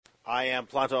I am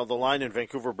Planta on the line in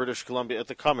Vancouver, British Columbia at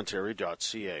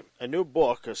thecommentary.ca. A new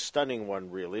book, a stunning one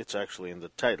really, it's actually in the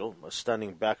title, a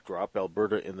stunning backdrop,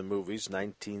 Alberta in the Movies,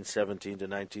 1917 to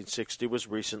 1960, was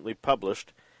recently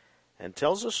published and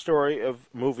tells a story of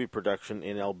movie production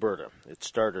in Alberta. It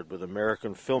started with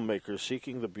American filmmakers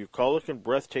seeking the bucolic and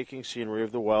breathtaking scenery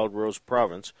of the Wild Rose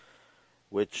Province,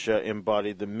 which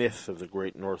embodied the myth of the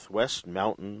Great Northwest,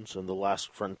 mountains, and the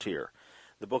last frontier.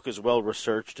 The book is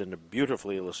well-researched and a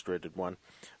beautifully illustrated one,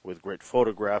 with great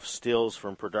photographs, stills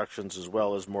from productions, as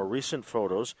well as more recent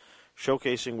photos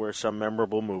showcasing where some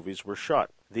memorable movies were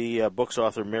shot. The book's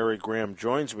author, Mary Graham,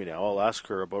 joins me now. I'll ask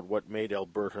her about what made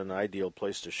Alberta an ideal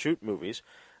place to shoot movies,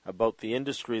 about the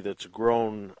industry that's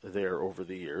grown there over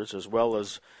the years, as well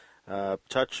as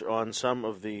touch on some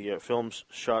of the films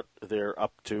shot there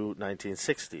up to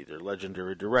 1960, their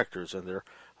legendary directors and their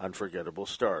unforgettable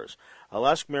stars. I'll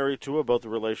ask Mary, too, about the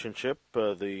relationship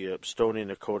the Stoney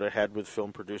Nakoda had with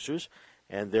film producers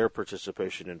and their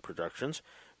participation in productions.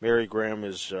 Mary Graham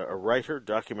is a writer,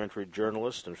 documentary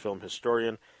journalist, and film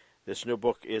historian. This new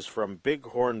book is from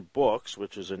Bighorn Books,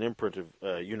 which is an imprint of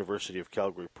University of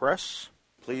Calgary Press.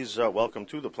 Please welcome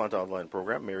to the Planta Online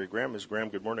program, Mary Graham. Ms. Graham,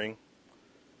 good morning.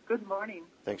 Good morning.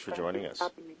 Thanks for joining us.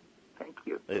 Thank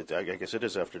you. I guess it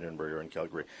is afternoon where you're in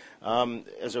Calgary.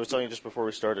 As I was telling you just before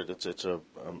we started, it's a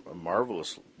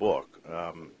marvelous book.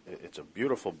 It's a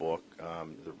beautiful book.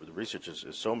 The research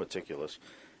is so meticulous.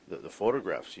 The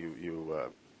photographs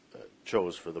you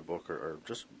chose for the book are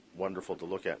just wonderful to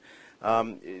look at.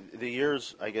 The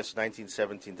years, I guess,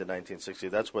 1917 to 1960.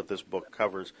 That's what this book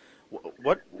covers.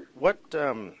 What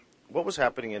was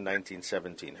happening in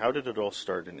 1917? How did it all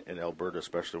start in Alberta,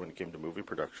 especially when it came to movie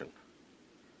production?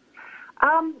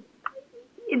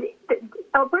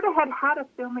 Alberta had a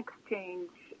film exchange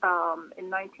in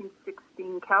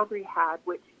 1916. Calgary had,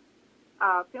 which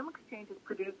film exchanges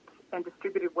produced and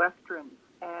distributed westerns,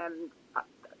 and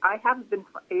I haven't been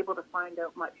able to find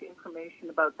out much information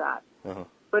about that. Uh-huh.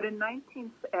 But in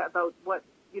about what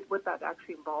that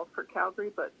actually involved for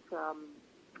Calgary, but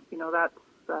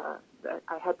that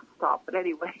I had to stop. But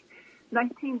anyway,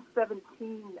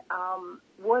 1917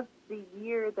 was the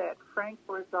year that Frank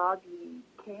Borzage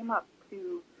came up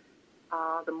to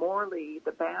the Morley,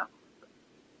 the Banff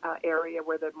area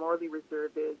where the Morley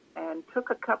Reserve is, and took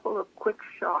a couple of quick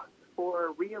shots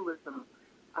for realism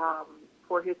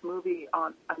for his movie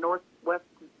on a Northwest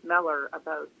Meller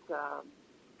about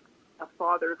a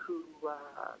father who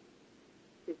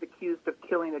is accused of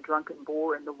killing a drunken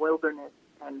boar in the wilderness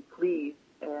and flees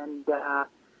and,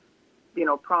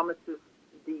 promises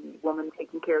the woman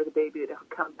taking care of the baby to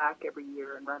come back every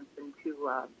year and runs into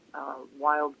a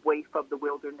wild waif of the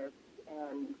wilderness.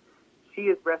 And she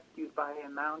is rescued by a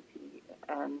Mountie,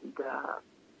 and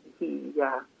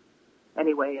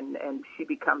and she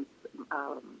becomes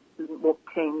more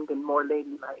tamed and more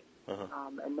ladylike,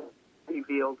 and then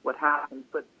reveals what happens.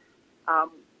 But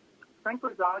Frank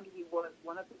Borzage was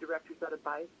one of the directors out of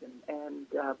Bison, and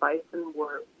Bison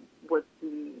was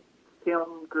the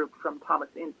film group from Thomas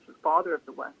Ince, the father of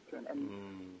the Western. And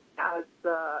as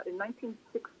in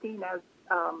 1916, as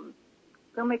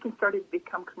filmmaking started to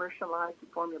become commercialized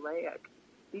and formulaic,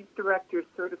 these directors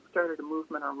sort of started a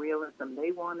movement on realism.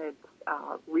 They wanted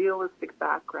realistic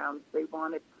backgrounds. They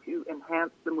wanted to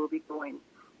enhance the movie-going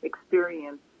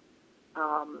experience,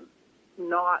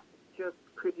 not just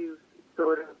produce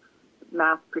sort of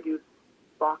mass-produced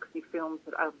boxy films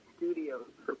out of studios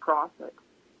for profit.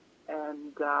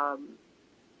 And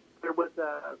there was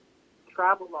a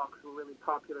travelogues were really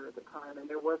popular at the time, and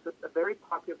there was a very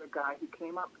popular guy who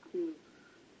came up to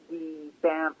the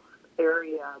Banff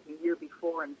area the year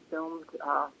before and filmed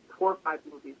 4 or 5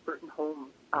 movies, Burton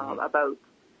Holmes, about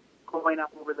going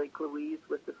up over Lake Louise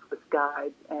with the Swiss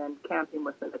guides and camping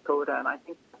with the Nakota. And I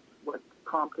think that's what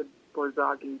prompted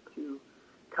Borzage to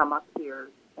come up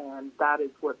here, and that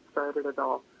is what started it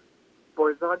all.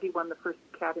 Borzage won the first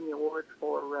Academy Award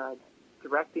for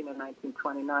directing in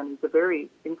 1929. He's a very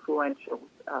influential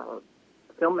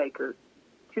filmmaker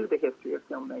to the history of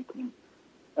filmmaking.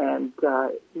 And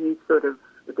he sort of,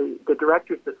 the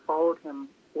directors that followed him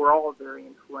were all very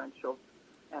influential.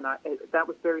 And that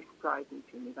was very surprising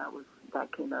to me.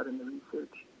 That came out in the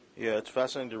research. Yeah, it's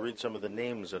fascinating to read some of the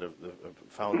names that have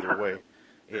found their way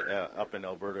up in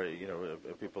Alberta.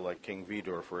 People like King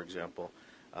Vidor, for example,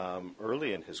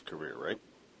 early in his career, right?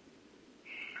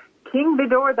 King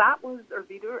Vidor, that movie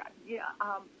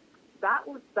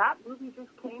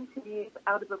just came to me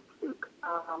out of a fluke.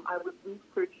 I was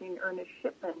researching Ernest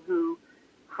Shipman, who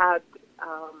had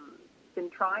been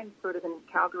trying sort of in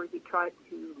Calgary. He tried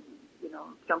to,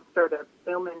 jumpstart a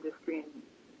film industry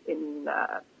in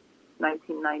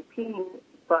 1919,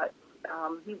 but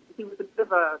he was a bit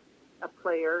of a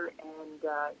player, and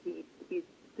he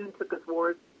soon took his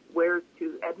wares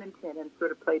to Edmonton and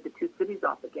sort of played the two cities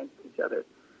off against each other.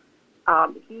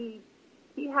 He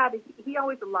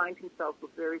always aligned himself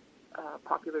with very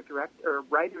popular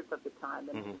writers of the time,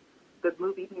 and the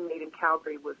movie he made in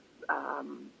Calgary was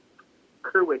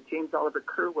Curwood, James Oliver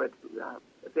Curwood,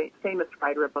 a famous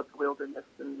writer about the wilderness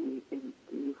and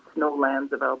the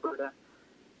snowlands of Alberta.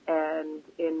 And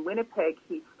in Winnipeg,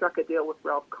 he struck a deal with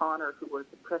Ralph Connor, who was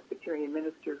a Presbyterian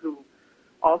minister who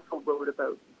also wrote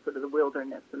about sort of the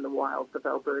wilderness and the wilds of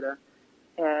Alberta.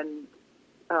 And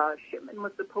Shipman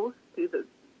was supposed to,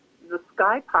 the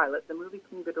Sky Pilot, the movie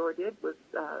King Vidor did, was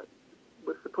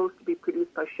supposed to be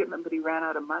produced by Shipman, but he ran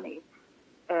out of money.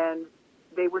 And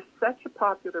they were such a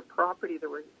popular property, there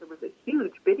was a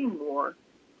huge bidding war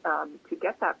to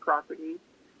get that property.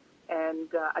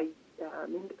 And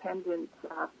an independent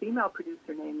female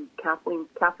producer named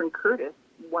Catherine Curtis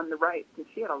won the rights, and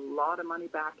she had a lot of money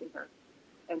backing her.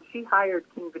 And she hired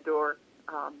King Vidor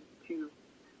to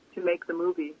make the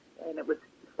movie, and it was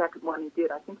the second one he did.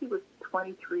 I think he was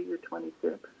 23 or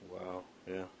 26. Wow,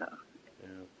 yeah.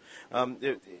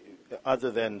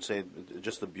 Other than, say,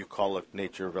 just the bucolic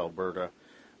nature of Alberta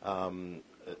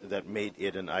that made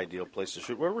it an ideal place to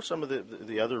shoot, what were some of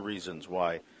the other reasons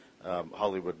why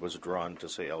Hollywood was drawn to,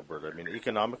 say, Alberta? I mean,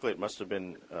 economically, it must have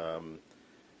been.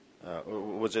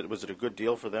 Was it a good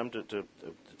deal for them to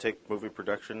take movie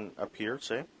production up here,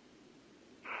 say?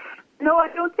 No, I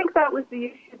don't think that was the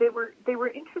issue. They were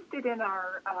interested in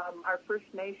our First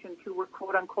Nations, who were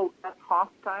quote unquote less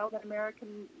hostile than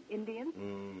American Indians,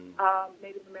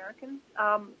 Native Americans.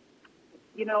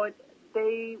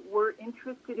 They were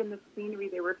interested in the scenery.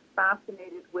 They were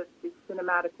fascinated with the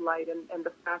cinematic light and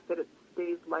the fact that it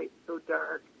stays light so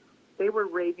dark. They were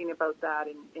raving about that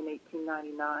in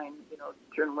 1899.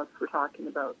 Journalists were talking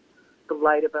about the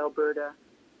light of Alberta.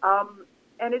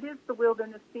 And it is the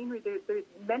wilderness scenery. There's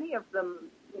many of them,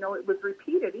 it was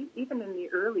repeated even in the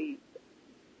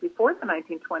before the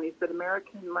 1920s, that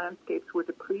American landscapes were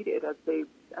depleted as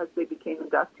they became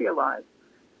industrialized.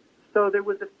 So there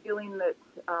was a feeling that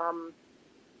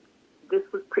this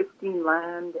was pristine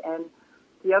land. And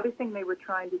the other thing they were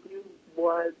trying to do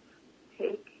was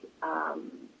take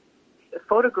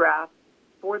photographs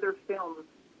for their films,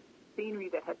 scenery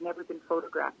that had never been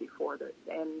photographed before this.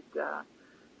 And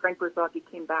Frank Berzaghi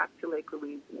came back to Lake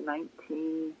Louise in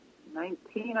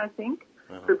 1919, I think,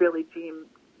 for Billie Jean,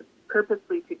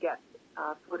 purposely to get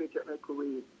footage of Lake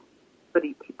Louise. But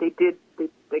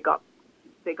they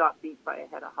got beat by a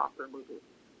Hedda Hopper movie.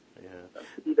 Yeah.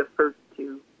 To be the first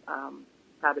to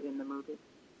have it in the movie.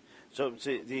 So,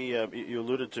 see, you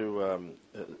alluded to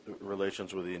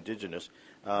relations with the Indigenous.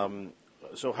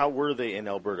 So, how were they in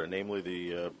Alberta, namely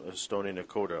the Stoney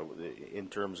Nakoda, in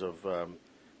terms of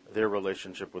their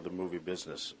relationship with the movie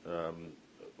business?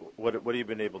 What have you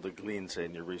been able to glean, say,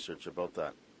 in your research about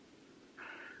that?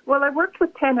 Well, I worked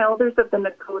with 10 elders of the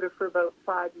Nakota for about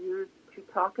 5 years to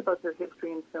talk about their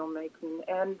history in filmmaking.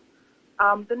 And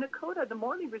the Nakota, the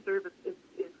Morley Reserve, is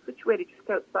situated just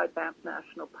outside Banff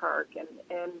National Park.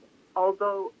 And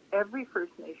although every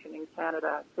First Nation in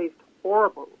Canada faced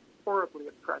horribly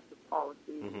oppressive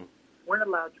policies, weren't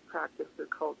allowed to practice their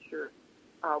culture,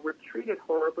 were treated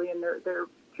horribly, and their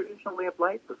traditional way of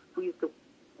life was squeezed away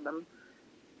from them.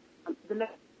 The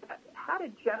Nakota had a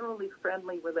generally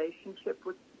friendly relationship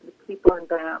with the people in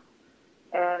Banff,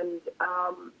 and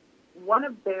one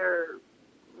of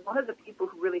the people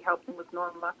who really helped them was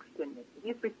Norm Luxton.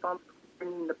 He's responsible for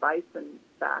bringing the bison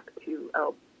back to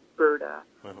Alberta,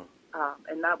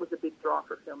 and that was a big draw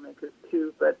for filmmakers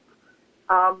too. But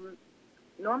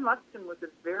Norm Luxton was a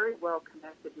very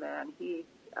well-connected man. He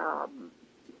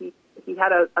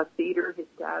had a theater. His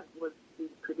dad was the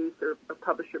producer or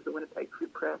publisher of the Winnipeg Free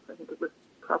Press. I think it was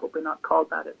probably not called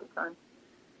that at the time.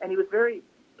 And he was very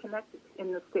connected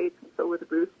in the States, and so were the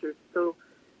Brewsters. So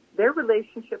their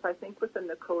relationship, I think, with the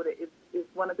Nakota is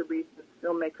one of the reasons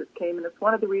filmmakers came, and it's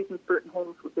one of the reasons Burton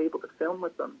Holmes was able to film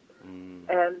with them.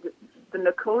 And the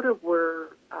Nakota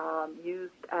were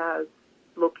used as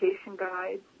location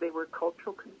guides. They were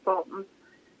cultural consultants.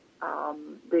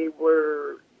 They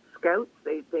were scouts.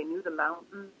 They knew the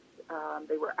mountains.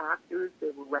 They were actors.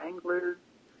 They were wranglers.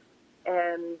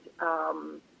 And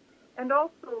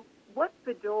also what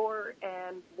Vidor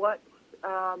and what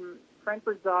Frank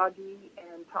Berzaghi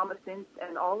and Thomas Ince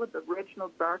and all of the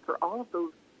Reginald Barker, all of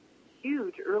those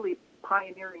huge early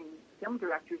pioneering film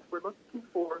directors were looking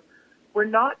for were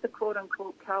not the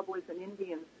quote-unquote cowboys and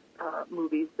Indians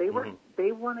movies. They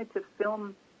wanted to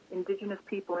film Indigenous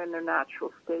people in their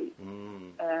natural state.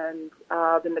 And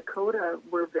the Nakota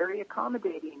were very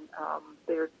accommodating.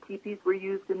 Their teepees were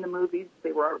used in the movies.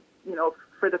 They were,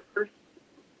 for the first,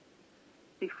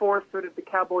 before sort of the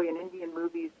cowboy and Indian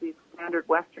movies, the standard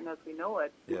Western as we know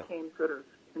it became sort of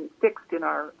fixed in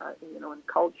our, in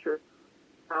culture.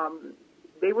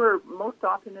 They were most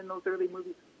often in those early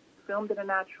movies filmed in a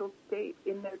natural state,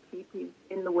 in their teepees,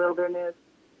 in the wilderness,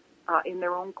 in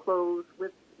their own clothes,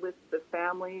 with the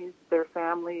families, their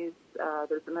families.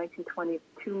 There's a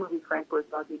 1922 movie Frank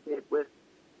Borzage did with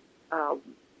a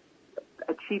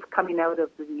chief coming out of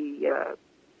the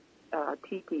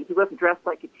teepee. He wasn't dressed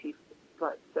like a chief,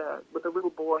 but with a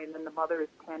little boy, and then the mother is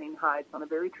tanning hides on a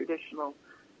very traditional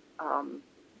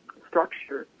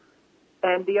structure.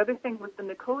 And the other thing with the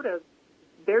Nakota,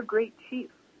 their great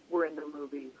chiefs were in the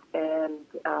movies, and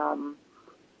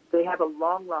they have a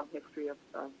long, long history of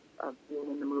being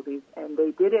in the movies, and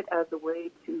they did it as a way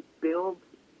to build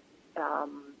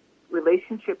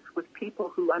relationships with people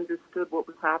who understood what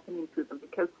was happening to them,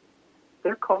 because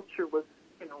their culture was,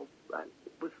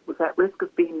 was at risk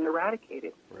of being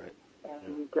eradicated. Right.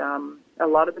 And a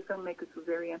lot of the filmmakers were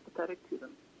very empathetic to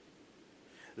them.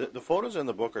 The photos in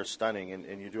the book are stunning,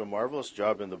 and you do a marvelous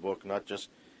job in the book, not just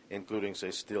including,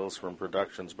 say, stills from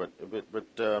productions, but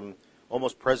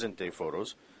almost present-day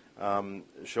photos,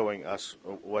 showing us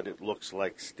what it looks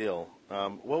like still.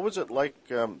 What was it like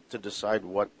to decide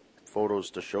what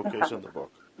photos to showcase in the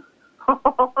book?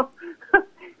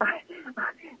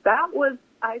 That was,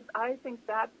 I think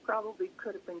that probably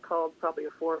could have been called probably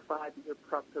a 4 or 5 year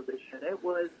proposition. It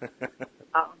was,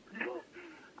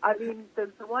 I mean,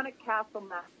 the one at Castle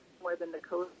Mountain where the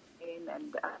Nakota came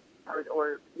and,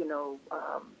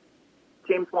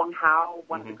 James Wong Howe,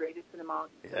 one of the greatest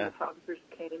cinematographers,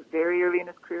 came very early in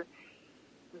his career.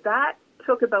 That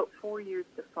took about 4 years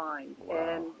to find. Wow.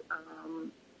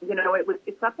 And,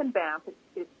 it's up in Banff.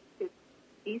 It's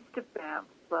east of Banff,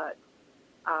 but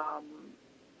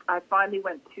I finally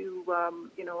went to,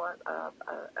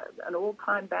 an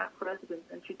old-time Banff resident,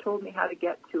 and she told me how to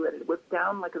get to it. It was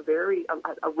down like a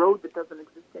road that doesn't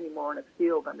exist anymore in a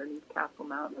field underneath Castle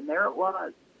Mountain, and there it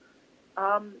was.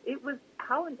 It was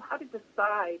how to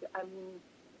decide. I mean,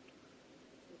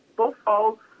 Both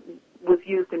Falls was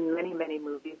used in many, many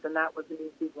movies, and that was an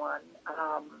easy one.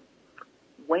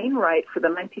 Wainwright, for the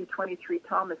 1923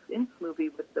 Thomas Ince movie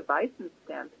with the bison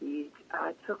stampede,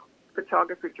 took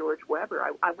photographer George Weber.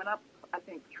 I went up, I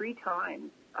think, 3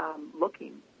 times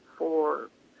looking for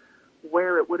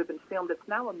where it would have been filmed. It's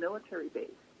now a military base.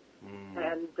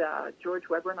 And George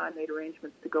Weber and I made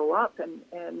arrangements to go up,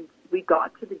 and we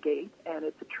got to the gate, and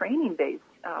it's a training base,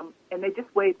 and they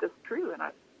just waved us through, and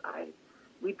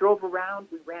we drove around.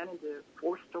 We ran into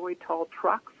 4-story tall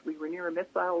trucks. We were near a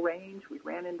missile range. We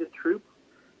ran into troops.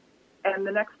 And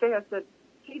the next day I said,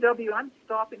 GW, I'm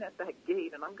stopping at that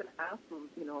gate, and I'm going to ask them,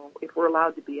 if we're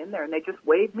allowed to be in there. And they just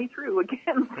waved me through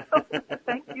again. So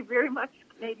thank you very much,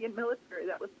 Canadian military.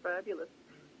 That was fabulous.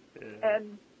 Yeah.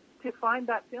 And to find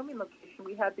that filming location,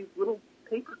 we had these little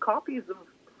paper copies of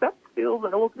set stills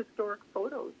and old historic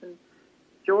photos. And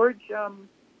George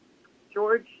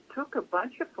took a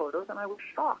bunch of photos, and I was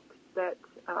shocked that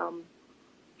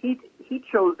he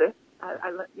chose it.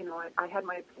 I had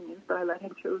my opinions, but I let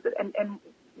him choose it. And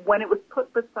when it was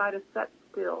put beside a set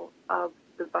still of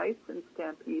the bison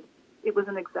stampede, it was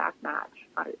an exact match.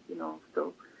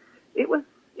 So it was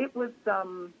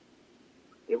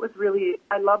really,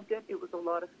 I loved it. It was a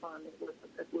lot of fun. It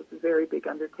was a very big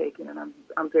undertaking, and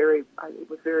it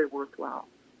was very worthwhile.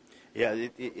 Yeah,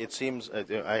 it seems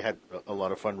I had a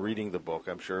lot of fun reading the book.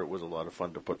 I'm sure it was a lot of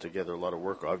fun to put together, a lot of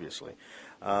work, obviously.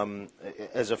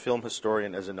 As a film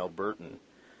historian, as an Albertan,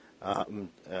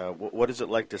 what is it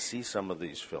like to see some of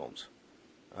these films?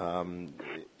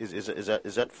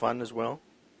 Is that fun as well?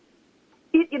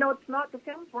 It's not. The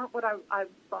films weren't what I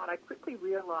thought. I quickly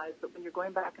realized that when you're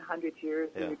going back 100 years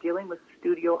and you're dealing with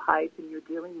studio hype and you're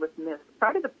dealing with myths,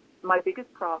 my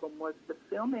biggest problem was the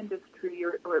film industry,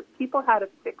 or people had a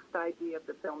fixed idea of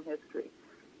the film history,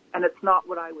 and it's not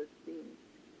what I was seeing.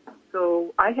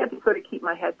 So I had to sort of keep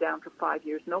my head down for 5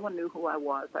 years. No one knew who I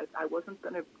was. I wasn't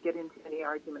going to get into any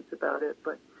arguments about it,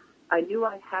 but I knew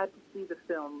I had to see the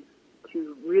films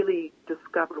to really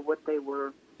discover what they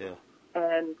were. Yeah.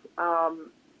 And,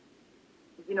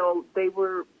 they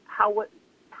were, how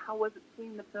was it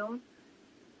seeing the films?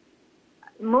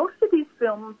 Most of these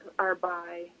films are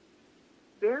by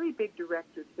very big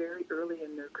directors very early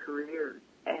in their careers,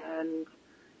 and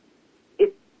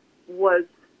it was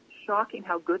shocking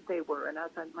how good they were. And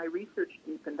as my research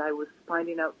deepened, I was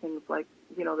finding out things like,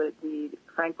 the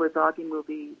Frank Borzage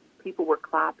movie, people were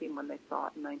clapping when they saw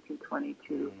it in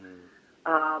 1922.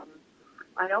 I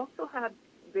also had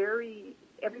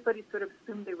everybody sort of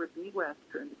assumed they were B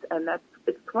westerns, and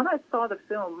it's when I saw the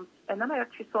films, and then I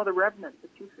actually saw The Revenant, the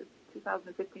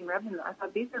 2015 Revenant. I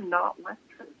thought, these are not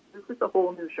westerns. This is a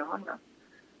whole new genre,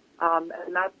 and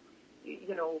that's,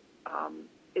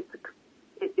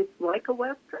 it's like a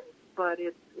western, but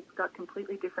it's got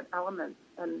completely different elements,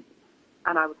 and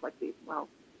I was like, well,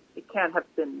 it can't have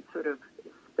been sort of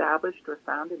established or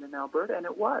founded in Alberta, and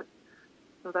it was.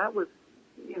 So that was,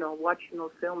 watching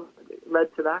those films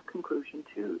led to that conclusion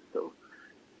too. So,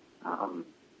 and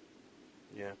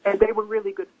they were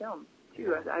really good films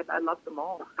too. Yeah. I love them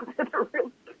all. They're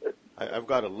really good. I've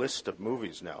got a list of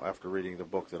movies now after reading the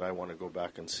book that I want to go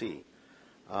back and see.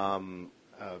 Some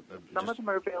of them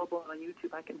are available on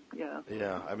YouTube. I can,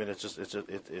 Yeah, I mean, it's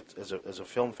as a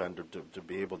film fan to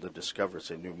be able to discover,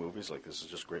 say, new movies like this is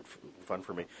just great fun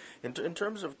for me. In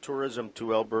terms of tourism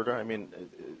to Alberta, I mean,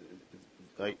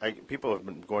 people have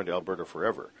been going to Alberta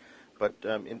forever, but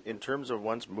in terms of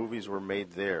once movies were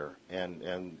made there,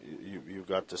 and you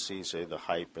got to see, say, the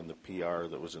hype and the PR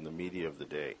that was in the media of the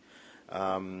day.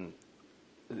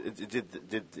 Did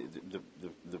the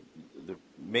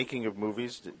making of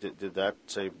movies, did that,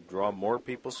 say, draw more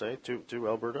people, say, to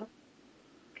Alberta?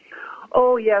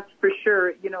 Oh, yes, for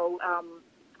sure.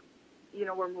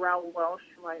 When Raoul Walsh,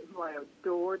 who I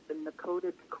adored, and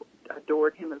Nakota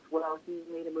adored him as well. He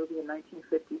made a movie in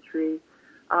 1953.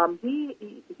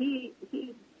 He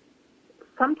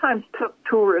sometimes took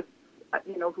tourists,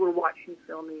 who were watching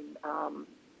filming,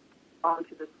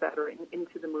 onto the set or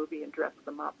into the movie and dressed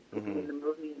them up in the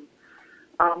movie.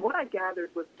 And, what I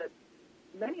gathered was that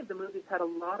many of the movies had a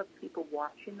lot of people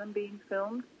watching them being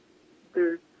filmed.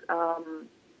 There's,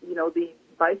 the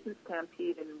Bison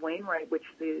Stampede in Wainwright, which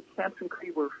the Samson Cree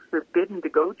were forbidden to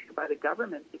go to by the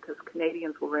government because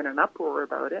Canadians were in an uproar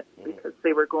about it, because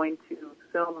they were going to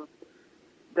film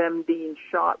them being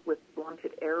shot with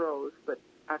blunted arrows, but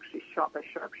actually shot by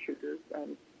sharpshooters,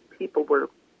 and people were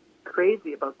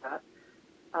crazy about that.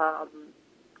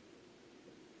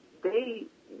 They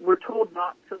were told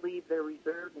not to leave their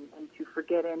reserve and to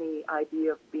forget any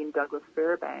idea of being Douglas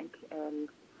Fairbank, and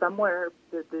somewhere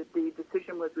the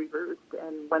decision was reversed,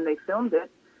 and when they filmed it,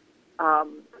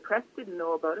 the press didn't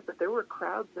know about it, but there were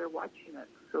crowds there watching it.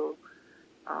 So,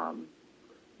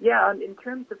 in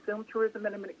terms of film tourism,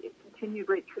 and it continued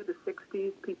right through the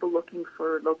 60s, people looking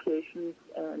for locations,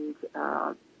 and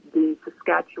the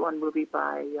Saskatchewan movie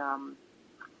by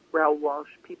Raoul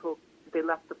Walsh, they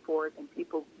left the fort, and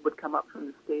people would come up from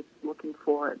the States looking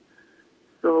for it.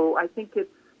 So I think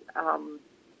it'll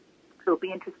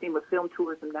be interesting with film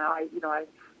tourism now. I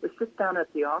was just down at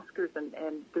the Oscars, and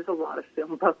there's a lot of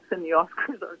film buffs in the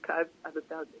Oscars archive, and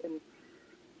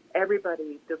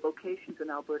the locations in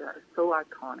Alberta are so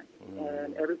iconic,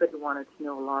 and everybody wanted to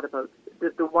know a lot about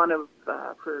the one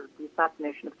for the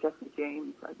assassination of Jesse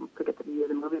James. I forget the year of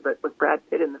the movie, but with Brad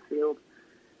Pitt in the field.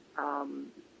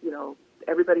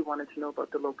 Everybody wanted to know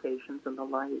about the locations and the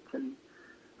light, and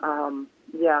I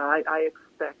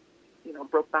expect,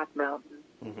 Brokeback Mountain.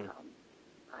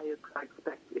 I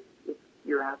expect if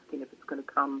you're asking if it's going to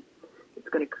come, it's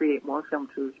going to create more film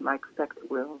tourism. I expect it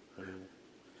will.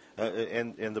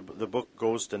 And the book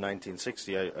goes to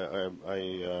 1960. I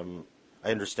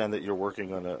understand that you're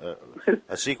working on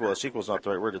a sequel. A sequel is not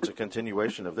the right word. It's a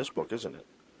continuation of this book, isn't it?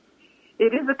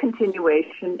 It is a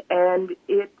continuation, and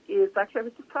it is actually. I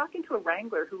was just talking to a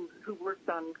wrangler who worked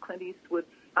on Clint Eastwood's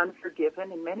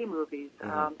Unforgiven and many movies.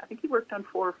 I think he worked on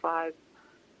 4 or 5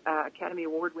 Academy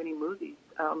Award-winning movies,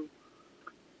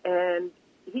 and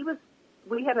he was.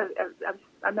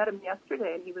 I met him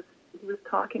yesterday, and he was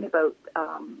talking about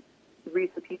the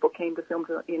reason people came to film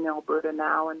in Alberta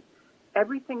now, and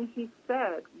everything he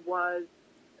said was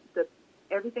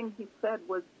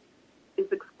is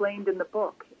explained in the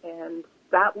book, and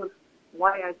that was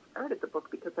why I started the book,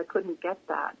 because I couldn't get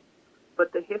that,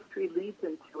 but the history leads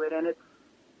into it, and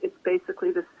it's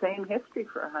basically the same history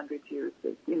for 100 years.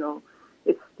 It's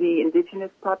the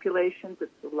indigenous populations,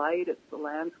 it's the light, it's the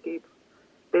landscapes.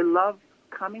 They love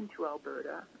coming to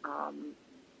Alberta,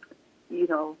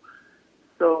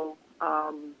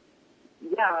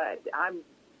 I'm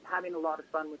having a lot of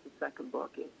fun with the second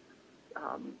book.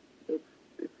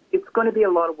 It's going to be a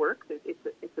lot of work.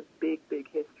 It's a big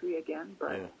history again,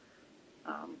 but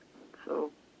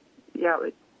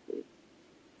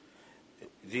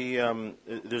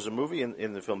there's a movie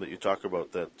in the film that you talk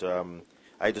about that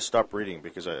I had to stop reading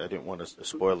because I didn't want to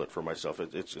spoil it for myself.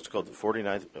 It's called the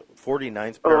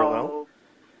 49th Parallel. Oh,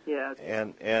 yeah.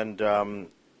 And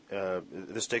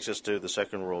this takes us to the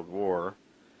Second World War,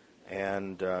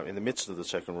 and in the midst of the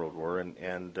Second World War,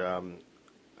 and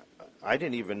I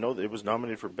didn't even know that it was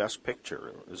nominated for Best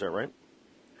Picture. Is that right?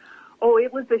 Oh,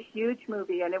 it was a huge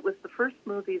movie, and it was the first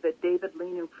movie that David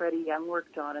Lean and Freddie Young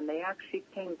worked on, and they actually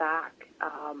came back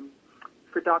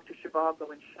for Dr.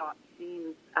 Zhivago and shot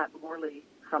scenes at Morley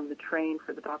from the train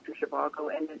for the Dr. Zhivago,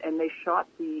 and they shot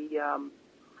the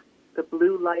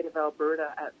Blue Light of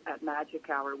Alberta at Magic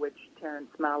Hour, which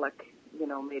Terrence Malick,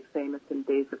 made famous in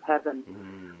Days of Heaven.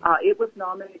 It was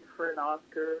nominated for an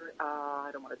Oscar.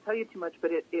 I don't want to tell you too much, but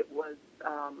it was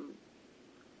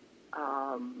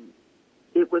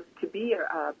to be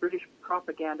a British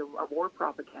propaganda, a war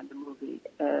propaganda movie,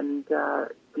 and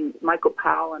Michael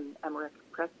Powell and Emmerich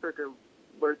Pressburger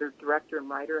were their director and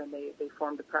writer, and they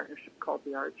formed a partnership called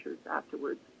The Archers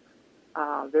afterwards.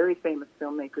 Very famous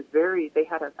filmmakers. They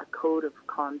had a code of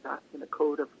conduct and a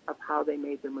code of how they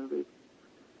made their movies.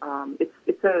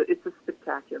 It's a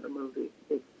spectacular movie.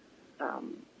 It's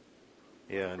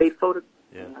yeah. They photographed.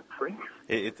 Yeah. Free.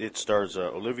 It stars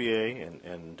Olivier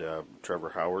and Trevor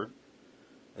Howard.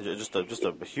 Just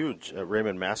a huge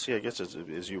Raymond Massey, I guess,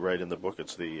 as you write in the book.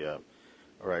 It's the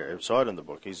or I saw it in the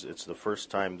book. It's the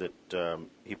first time that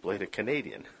he played a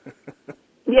Canadian.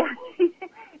 Yeah,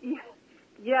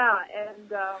 yeah, and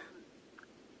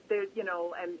there,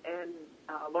 and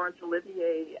Laurence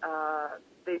Olivier,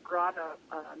 they brought a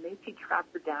Métis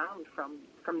trapper down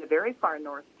from the very far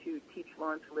north to teach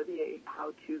Laurence Olivier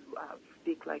how to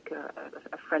speak like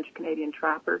a French-Canadian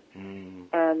trapper.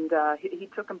 And he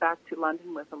took him back to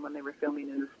London with him when they were filming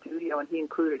in the studio, and he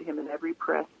included him in every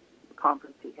press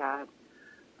conference he had.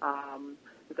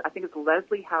 I think it's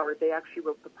Leslie Howard. They actually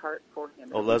wrote the part for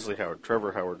him. Oh, Leslie Howard.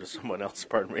 Trevor Howard is someone else,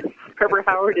 pardon me. Trevor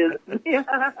Howard is, yeah.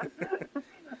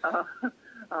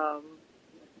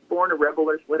 Born a Rebel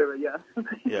or whatever, yeah.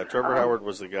 Yeah, Trevor Howard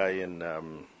was the guy in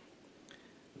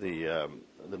the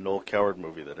Noel Coward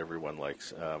movie that everyone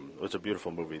likes. It was a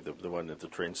beautiful movie, the one at the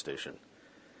train station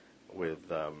with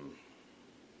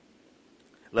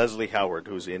Leslie Howard,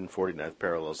 who's in 49th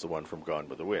Parallels, the one from Gone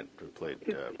with the Wind, who played...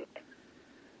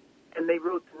 and they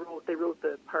wrote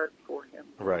the part for him.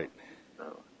 Right.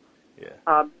 So, yeah.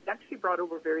 They actually brought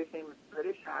over a very famous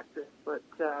British actress, but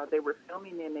they were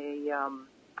filming in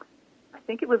I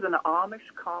think it was an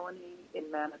Amish colony in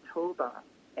Manitoba,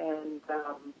 and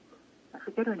I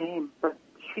forget her name, but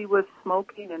she was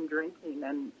smoking and drinking,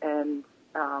 and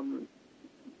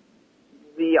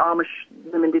the Amish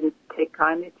women didn't take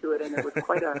kindly to it, and it was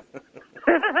quite a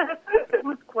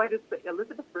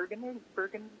Elizabeth Bergener.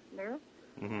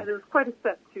 And it was quite a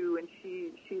set too, and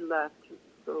she left,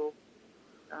 so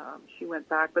she went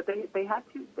back. But they had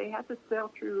to sail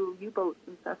through U-boats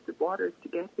infested waters to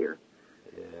get here.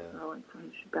 Yeah. So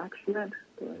back she went.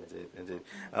 Indeed.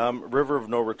 River of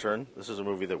No Return. This is a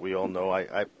movie that we all know.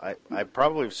 I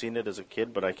probably have seen it as a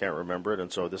kid, but I can't remember it,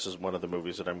 and so this is one of the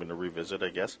movies that I'm going to revisit, I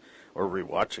guess, or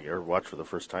rewatch or watch for the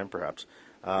first time, perhaps.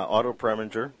 Otto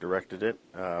Preminger directed it.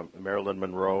 Marilyn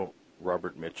Monroe,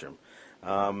 Robert Mitchum.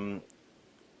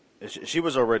 She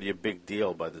was already a big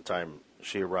deal by the time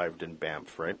she arrived in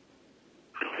Banff, right?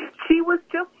 She was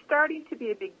just starting to be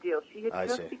a big deal. She had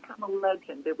just see. become a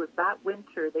legend. It was that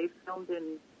winter. They filmed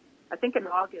I think in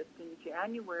August. In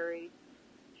January,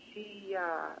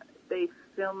 they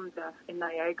filmed in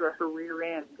Niagara her rear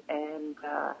end, and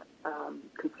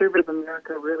conservative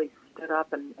America really stood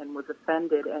up and was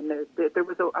offended. And there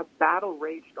was a battle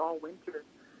raged all winter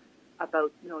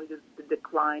about the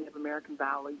decline of American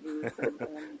values, and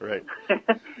right.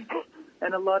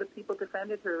 And a lot of people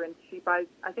defended her. And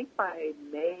I think by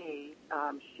May,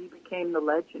 she became the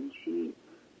legend. To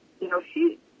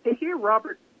hear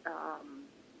Robert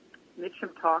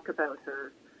Mitchum talk about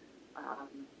her,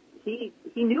 he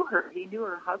knew her. He knew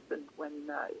her husband when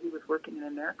he was working in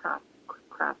an aircraft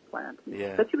plant.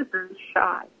 Yeah. But she was very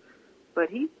shy, but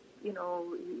he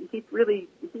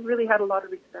really had a lot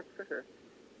of respect for her.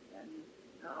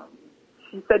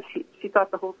 She said she thought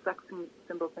the whole sex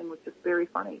symbol thing was just very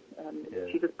funny, and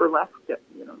she just burlesqued it,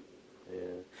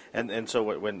 Yeah, and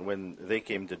so when they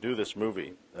came to do this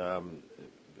movie,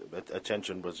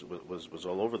 attention was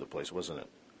all over the place, wasn't it?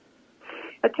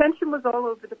 Attention was all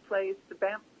over the place. The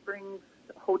Banff Springs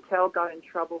Hotel got in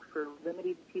trouble for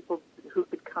limiting people who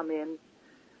could come in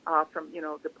from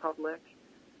the public.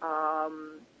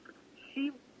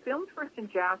 She filmed first in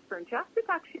Jasper, and Jasper's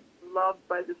actually loved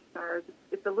by the stars.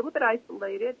 It's a little bit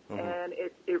isolated, and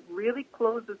it really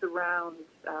closes around.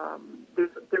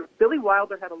 Billy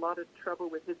Wilder had a lot of trouble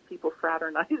with his people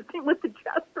fraternizing with the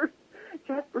Jasper.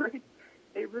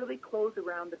 They really close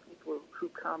around the people who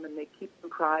come, and they keep them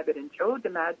private. And Joe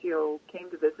DiMaggio came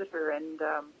to visit her, and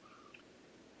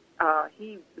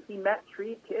he met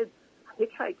 3 kids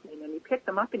hitchhiking, and he picked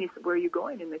them up, and he said, "Where are you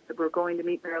going?" And they said, "We're going to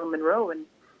meet Marilyn Monroe." And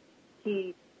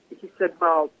he said,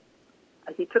 "Well,"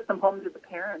 he took them home to the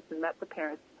parents and met the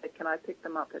parents. He said, "Can I pick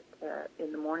them up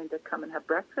in the morning to come and have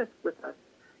breakfast with us?"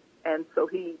 And so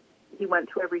he went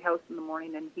to every house in the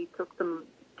morning, and he took them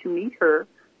to meet her,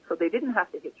 so they didn't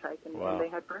have to hitchhike, and they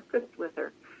had breakfast with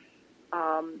her.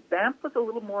 Banff was a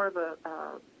little more of a,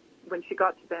 when she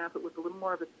got to Banff, it was a little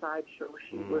more of a sideshow.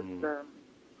 She was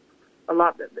a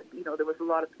lot, there was a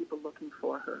lot of people looking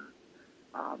for her.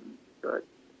 But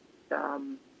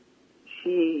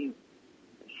she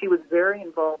was very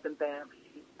involved in Banff.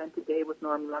 She spent a day with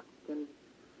Norm Luxton,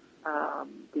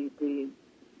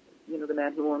 the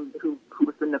man who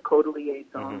was the Nakota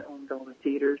liaison, owned all the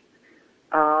theaters.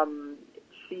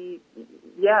 She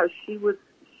was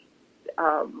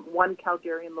one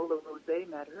Calgarian, Lola Rose,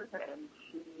 met her, and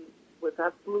she was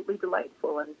absolutely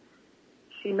delightful. And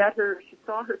she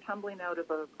saw her tumbling out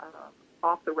of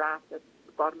off the raft at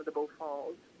the bottom of the Bow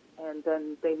Falls, and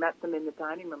then they met them in the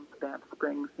dining room of Banff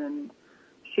Springs, and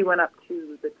she went up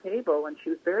to the table, and she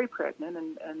was very pregnant,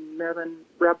 and Marilyn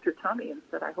rubbed her tummy and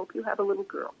said, "I hope you have a little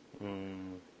girl."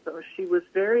 So she was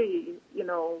very,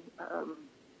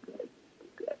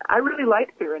 I really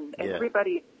liked her, and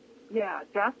everybody,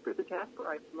 Jasper, the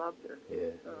Jasperites loved her.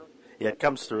 Yeah, it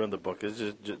comes through in the book. It's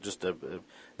just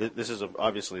this is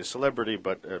obviously a celebrity,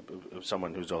 but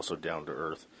someone who's also down to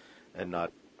earth and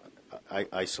not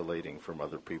isolating from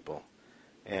other people.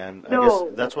 And I guess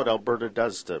that's what Alberta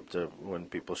does to when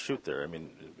people shoot there. I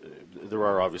mean, there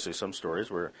are obviously some stories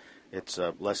where it's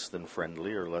less than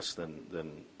friendly or less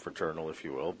than fraternal, if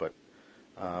you will. But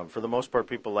for the most part,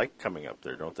 people like coming up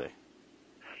there, don't they?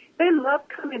 They love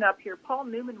coming up here. Paul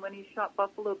Newman, when he shot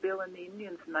Buffalo Bill and the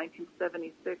Indians in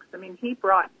 1976, I mean, he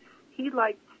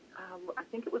liked, I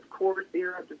think it was Coors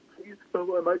beer.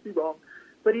 I might be wrong.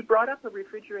 But he brought up a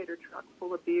refrigerator truck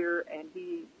full of beer, and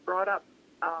he brought up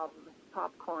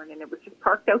popcorn, and it was just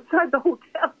parked outside the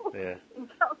hotel in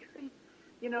Calgary.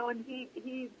 And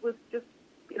he was just,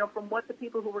 from what the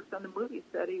people who worked on the movie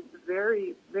said, he was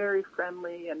very, very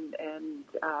friendly and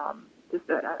just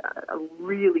a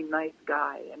really nice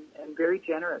guy and very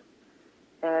generous.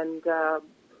 And,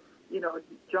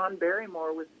 John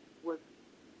Barrymore was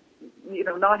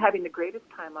not having the greatest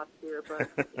time up here, but...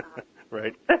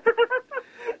 right.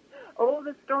 Oh,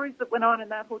 the stories that went on in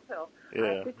that hotel.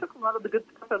 Yeah. They took a lot of the good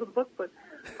stuff out of the book,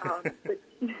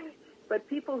 but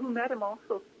people who met him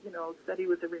also, said he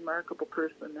was a remarkable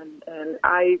person, and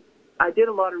I did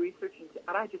a lot of research into it,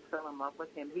 and I just fell in love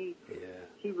with him. He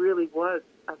really was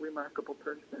a remarkable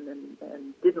person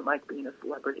and didn't like being a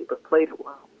celebrity, but played it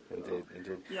well. Indeed.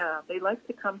 Yeah, they like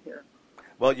to come here.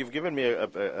 Well, you've given me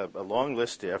a long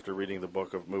list after reading the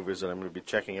book of movies that I'm going to be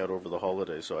checking out over the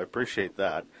holidays, so I appreciate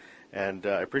that. And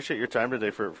I appreciate your time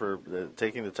today for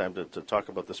taking the time to talk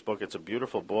about this book. It's a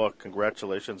beautiful book.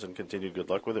 Congratulations and continued good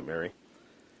luck with it, Mary.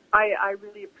 I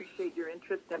really appreciate your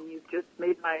interest, and you just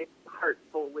made my heart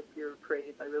full with your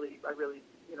praise. I really,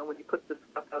 when you put this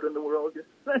stuff out in the world,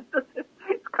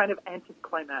 it's kind of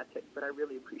anticlimactic, but I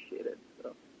really appreciate it.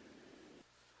 So.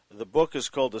 The book is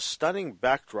called A Stunning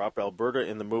Backdrop, Alberta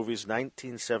in the Movies,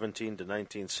 1917 to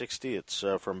 1960. It's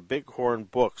from Bighorn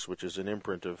Books, which is an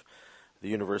imprint of the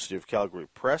University of Calgary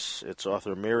Press. Its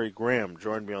author, Mary Graham,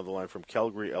 joined me on the line from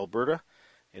Calgary, Alberta.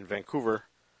 In Vancouver,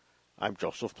 I'm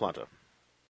Joseph Planta.